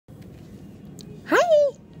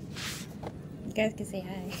You guys can say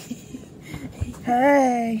hi.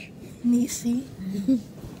 Hey, Nisi.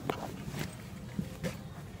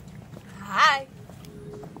 Hi.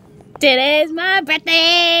 Today's my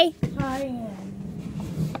birthday. Hi.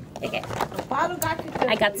 Okay.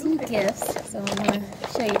 I got some gifts, so I'm gonna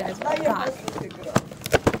show you guys what I got.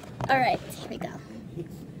 Alright, here we go.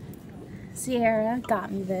 Sierra got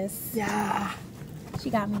me this. Yeah.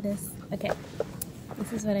 She got me this. Okay.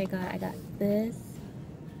 This is what I got. I got this.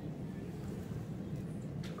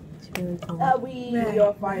 It's really cool.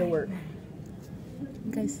 Your firework.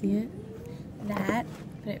 You guys see it? That.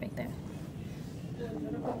 Put it right there.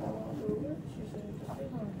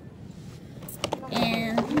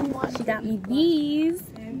 And she got me these.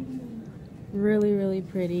 Really, really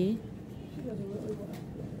pretty.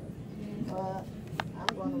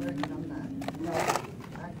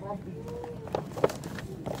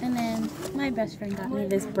 And then my best friend got me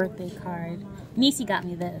this birthday card. Nisi got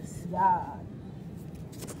me this.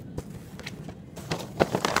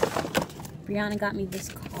 Brianna got me this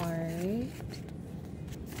card.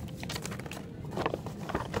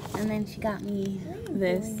 And then she got me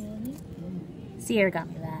this. Sierra got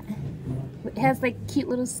me that. It has like cute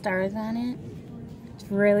little stars on it.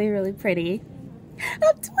 It's really, really pretty.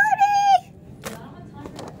 I'm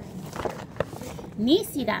 20!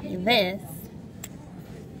 Nisi got me this.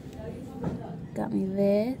 Got me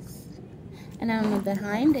this. And on the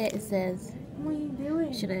behind it, it says, What are you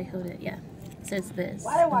doing? should I hold it? Yeah. It says this.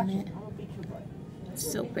 Why on watch it. it?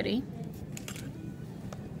 It's so pretty.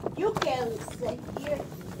 You can sit here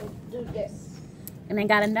and do this. And I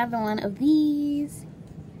got another one of these.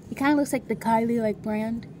 It kind of looks like the Kylie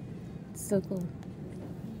brand. It's so cool.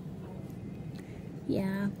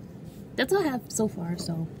 Yeah. That's all I have so far,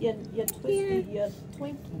 so. Your Twinkies.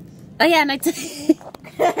 Oh yeah, and I took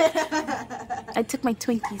I took my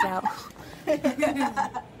Twinkies out.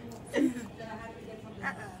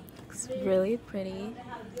 Looks really pretty.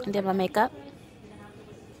 And did my makeup.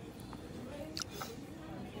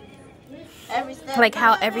 I like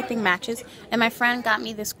how everything matches. And my friend got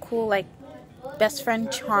me this cool best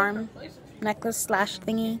friend charm necklace /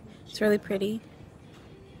 thingy. It's really pretty.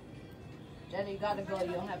 Jenny, you gotta go.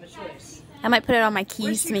 You don't have a choice. I might put it on my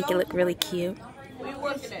keys to make it look really cute. Where you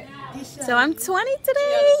working at? So I'm 20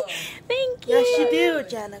 today. Thank you. Yes, you do,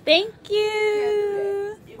 Jenna. Thank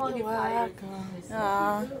you. You're welcome.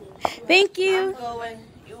 Aw. Thank you. Going.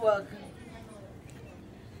 You're welcome.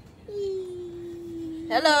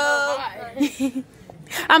 Hello.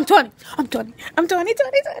 I'm 20. I'm 20. I'm 20, 20,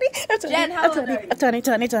 20. I'm 20. Jen, how I'm old 20. are you? I'm 20,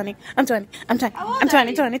 20, 20. I'm 20. I'm 20. How old I'm 20, are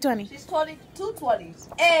you? 20, 20. She's 22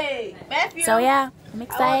 20s. Hey, Matthew. So yeah, I'm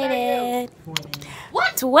How old are you? excited.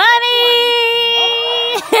 What? 20.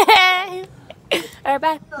 All right,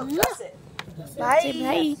 bye. No, that's it. Say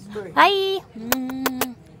bye. Bye.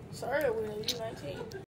 Sorry, Will. You're 19.